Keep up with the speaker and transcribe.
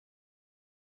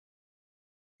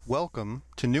Welcome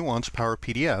to Nuance Power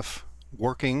PDF,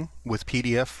 working with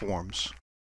PDF forms.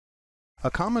 A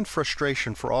common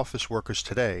frustration for office workers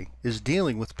today is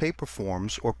dealing with paper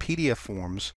forms or PDF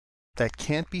forms that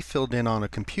can't be filled in on a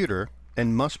computer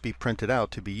and must be printed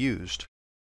out to be used.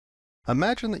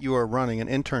 Imagine that you are running an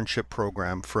internship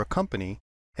program for a company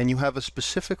and you have a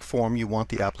specific form you want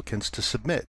the applicants to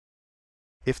submit.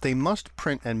 If they must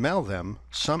print and mail them,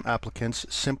 some applicants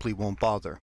simply won't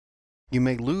bother. You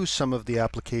may lose some of the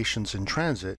applications in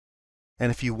transit,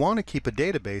 and if you want to keep a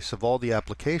database of all the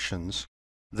applications,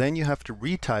 then you have to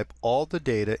retype all the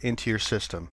data into your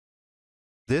system.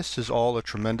 This is all a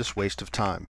tremendous waste of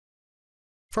time.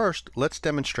 First, let's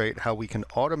demonstrate how we can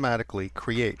automatically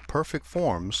create perfect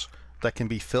forms that can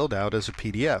be filled out as a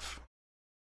PDF.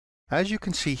 As you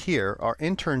can see here, our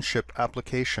internship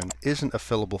application isn't a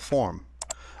fillable form.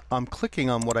 I'm clicking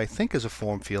on what I think is a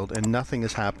form field and nothing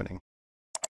is happening.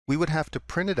 We would have to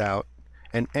print it out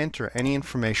and enter any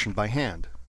information by hand.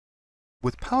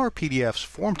 With Power PDF's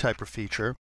Form Typer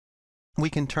feature, we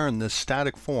can turn this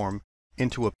static form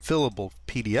into a fillable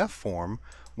PDF form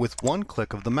with one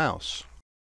click of the mouse.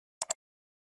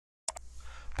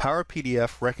 Power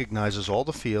PDF recognizes all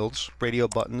the fields, radio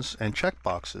buttons, and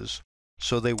checkboxes,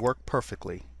 so they work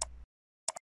perfectly.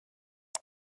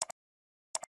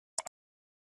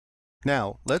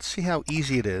 Now, let's see how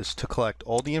easy it is to collect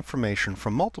all the information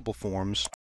from multiple forms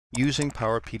using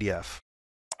Power PDF.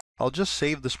 I'll just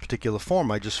save this particular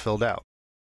form I just filled out.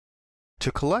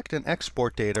 To collect and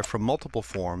export data from multiple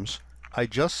forms, I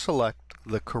just select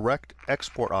the correct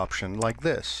export option like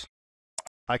this.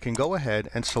 I can go ahead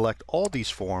and select all these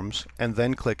forms and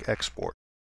then click Export.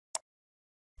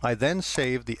 I then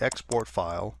save the export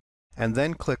file and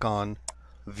then click on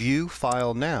View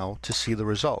File Now to see the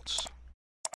results.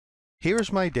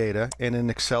 Here's my data in an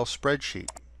Excel spreadsheet.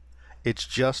 It's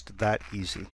just that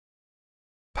easy.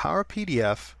 Power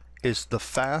PDF is the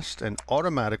fast and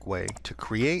automatic way to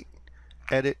create,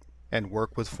 edit, and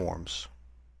work with forms.